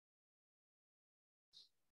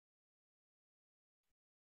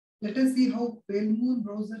let us see how Palemoon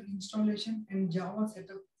browser installation and Java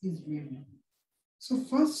setup is made. So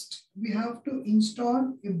first we have to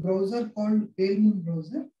install a browser called Palemoon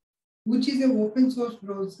browser, which is an open source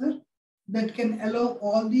browser that can allow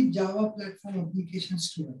all the Java platform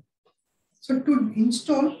applications to run. So to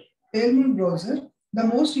install Palemoon browser, the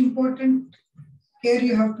most important care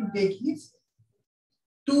you have to take is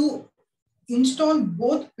to install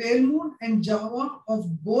both Palemoon and Java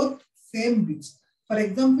of both same bits. For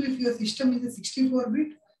example, if your system is a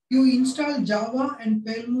 64-bit, you install Java and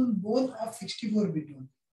Palemoon both of 64-bit one.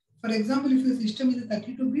 For example, if your system is a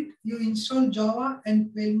 32-bit, you install Java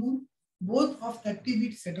and Palemoon both of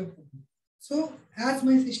 30-bit setup. So as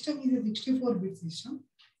my system is a 64-bit system,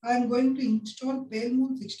 I am going to install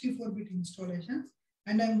Palemoon 64-bit installations,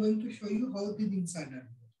 and I am going to show you how the things are done.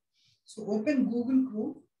 So open Google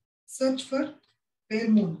Chrome, search for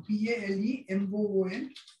Palemoon,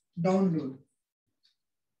 P-A-L-E-M-O-O-N, download,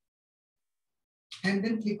 and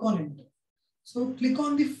then click on enter. So click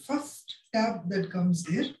on the first tab that comes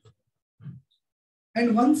there,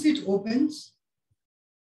 and once it opens,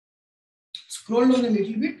 scroll down a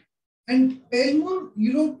little bit, and Palemoon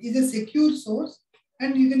Europe is a secure source,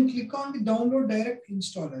 and you can click on the download direct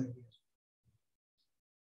installer here.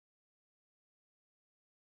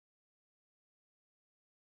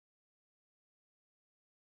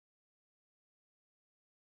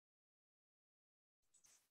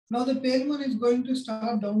 Now the Palemoon is going to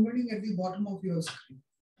start downloading at the bottom of your screen.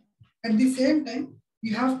 At the same time,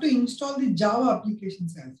 you have to install the Java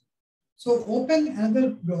applications as well. So open another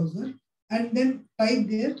browser and then type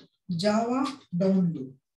there Java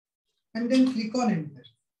download and then click on enter.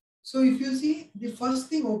 So if you see the first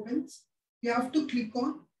thing opens, you have to click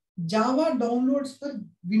on Java downloads for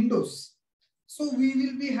Windows. So we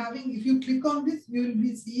will be having, if you click on this, you will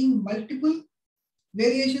be seeing multiple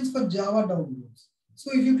variations for Java downloads.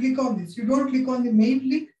 So if you click on this, you don't click on the main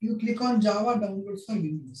link, you click on Java downloads for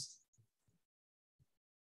Windows.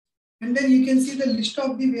 And then you can see the list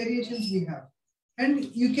of the variations we have. And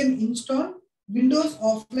you can install Windows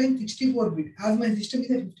offline 64-bit, as my system is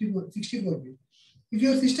a 64-bit. If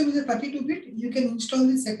your system is a 32-bit, you can install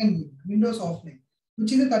the second link, Windows offline,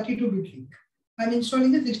 which is a 32-bit link. I'm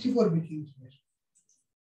installing a 64-bit link here.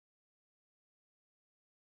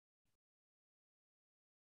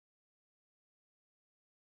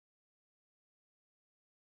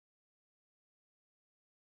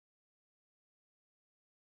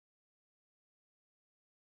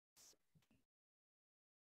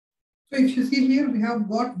 So if you see here, we have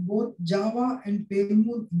got both Java and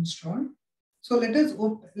Palemoon installed. So let us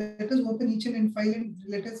open each and file and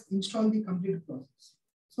let us install the complete process.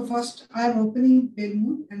 So first I am opening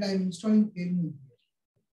Palemoon and I am installing Palemoon here.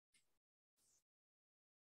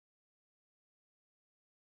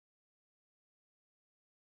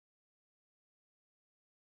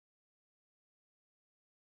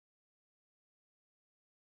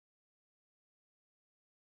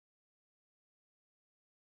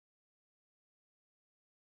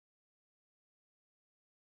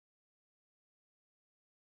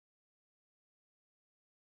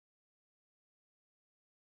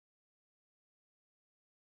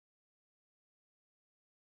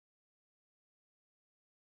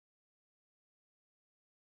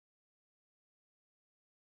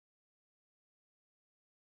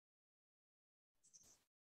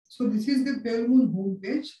 So this is the Palemoon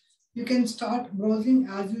homepage. You can start browsing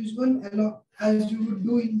as usual, as you would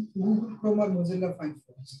do in Google Chrome or Mozilla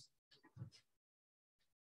Firefox.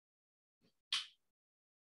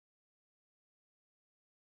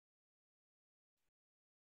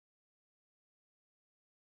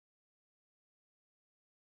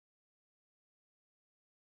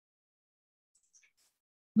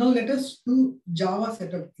 Now let us do Java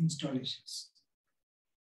setup installations.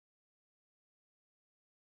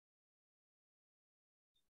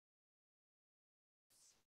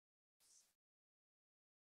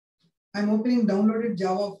 I'm opening downloaded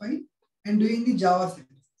Java file and doing the Java setup.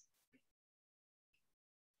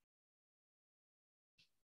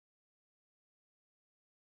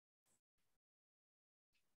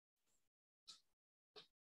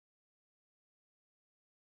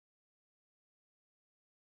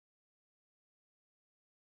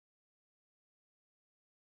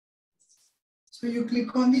 So you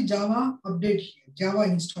click on the Java update here, Java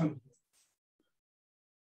install here.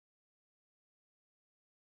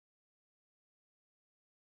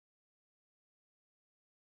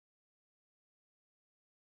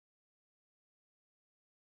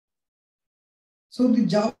 So the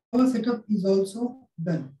Java setup is also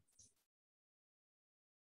done.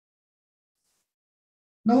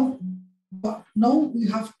 Now But now you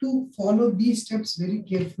have to follow these steps very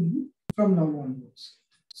carefully from now onwards.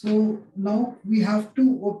 So now we have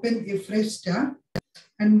to open a fresh tab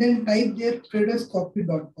and then type there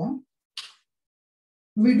traderscockpit.com.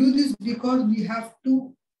 We do this because we have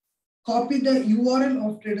to copy the URL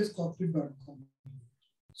of traderscockpit.com.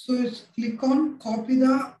 So click on copy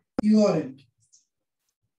the URL.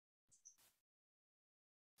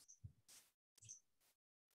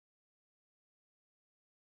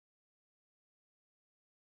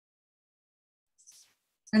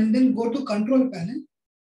 And then go to control panel.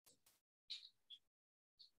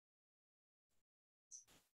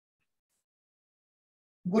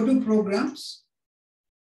 Go to programs.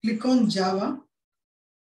 Click on Java.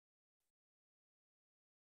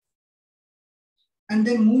 And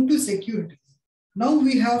then move to security. Now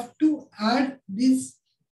we have to add this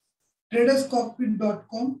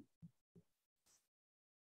traderscockpit.com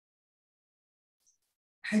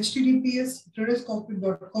https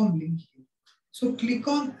traderscockpit.com link here. So click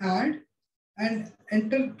on add and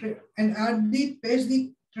enter and add the paste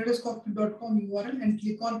the traderscockpit.com URL and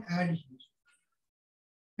click on add here.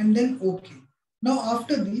 And then OK. Now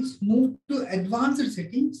after this, move to advanced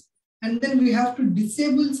settings and then we have to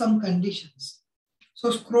disable some conditions.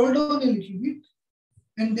 So scroll down a little bit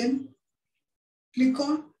and then click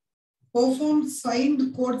on perform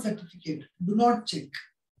signed code certificate. Do not check.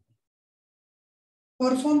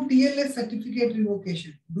 Perform TLS certificate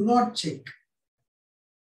revocation. Do not check.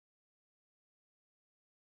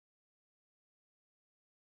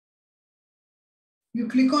 You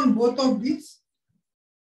click on both of these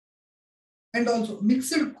and also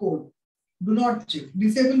mixed code. Do not check.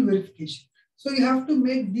 Disable verification. So you have to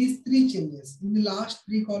make these three changes in the last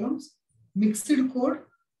three columns. Mixed code,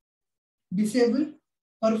 disable,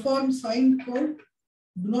 perform signed code,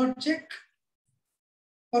 do not check,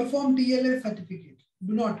 perform TLS certificate,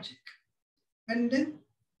 do not check. And then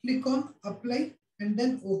click on apply and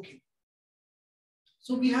then OK.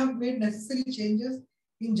 So we have made necessary changes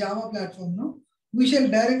in Java platform now. We shall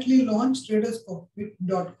directly launch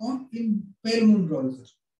traderscockpit.com in Palemoon browser.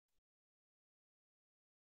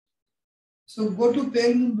 So go to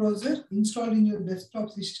Palemoon browser, install in your desktop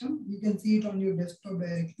system. You can see it on your desktop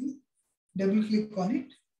directly. Double click on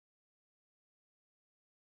it.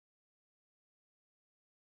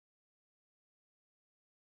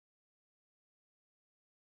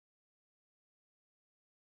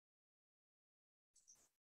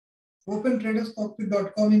 Open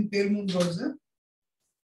traderscockpit.com in Palemoon browser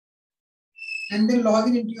and then log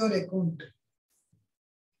in into your account.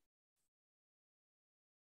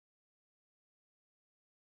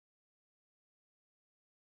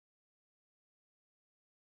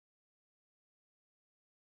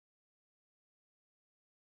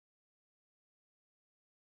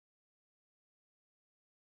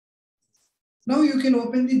 Now you can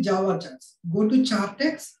open the Java charts. Go to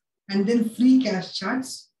Chartex and then free cache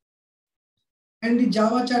charts. And the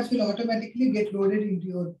Java charts will automatically get loaded into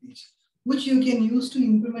your page, which you can use to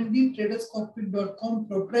implement the Traderscockpit.com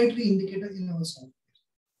proprietary indicators in our software.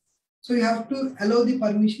 So you have to allow the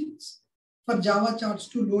permissions for Java charts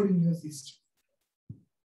to load in your system.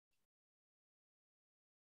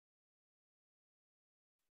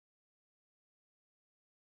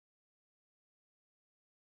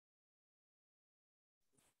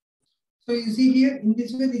 So you see here, in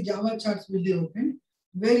this way, the Java charts will be open,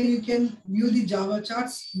 where you can view the Java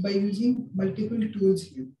charts by using multiple tools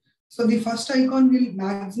here. So the first icon will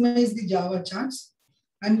maximize the Java charts.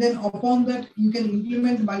 And then upon that, you can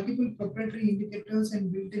implement multiple proprietary indicators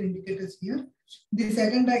and built-in indicators here. The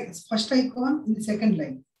first icon in the second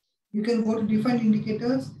line, you can go to define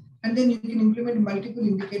indicators, and then you can implement multiple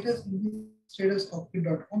indicators in the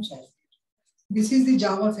Traderscockpit.com software. This is the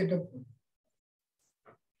Java setup.